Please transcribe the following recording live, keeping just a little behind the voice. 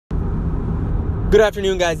Good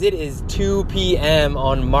afternoon, guys. It is 2 p.m.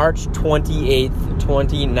 on March 28th,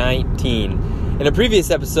 2019. In a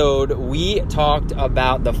previous episode, we talked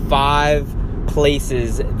about the 5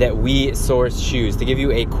 places that we source shoes. To give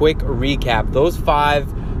you a quick recap, those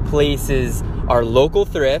 5 places are local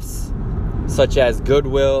thrifts, such as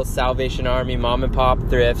Goodwill, Salvation Army, mom and pop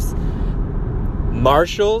thrifts,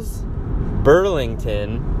 Marshalls,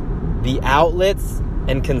 Burlington, the outlets,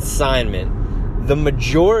 and consignment. The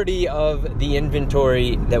majority of the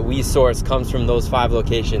inventory that we source comes from those 5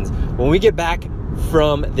 locations. When we get back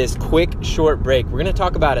from this quick, short break, we're going to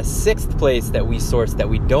talk about a 6th place that we source that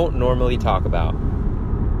we don't normally talk about.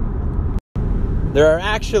 There are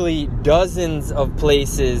actually dozens of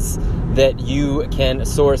places that you can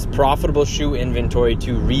source profitable shoe inventory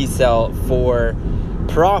to resell for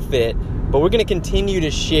profit, but we're going to continue to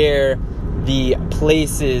share the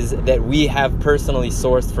places that we have personally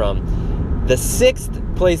sourced from. The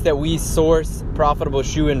 6th place that we source profitable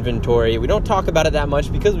shoe inventory, we don't talk about it that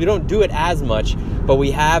much because we don't do it as much, but we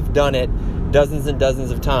have done it dozens and dozens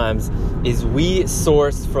of times, is we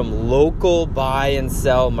source from local buy and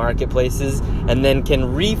sell marketplaces and then can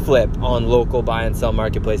reflip on local buy and sell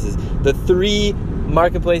marketplaces. The 3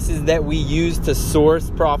 marketplaces that we use to source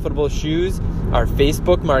profitable shoes are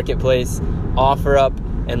Facebook Marketplace, OfferUp,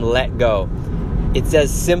 and LetGo. It's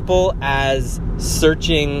as simple as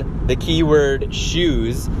searching the keyword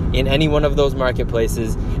shoes in any one of those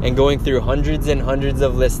marketplaces and going through hundreds and hundreds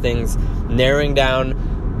of listings, narrowing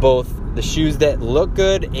down both the shoes that look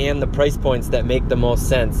good and the price points that make the most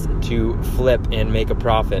sense to flip and make a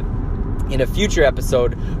profit. In a future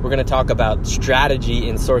episode, we're going to talk about strategy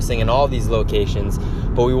in sourcing in all these locations,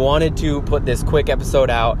 but we wanted to put this quick episode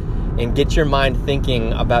out and get your mind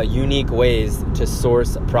thinking about unique ways to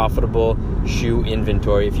source profitable shoe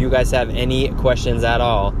inventory. If you guys have any questions at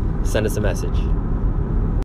all, send us a message.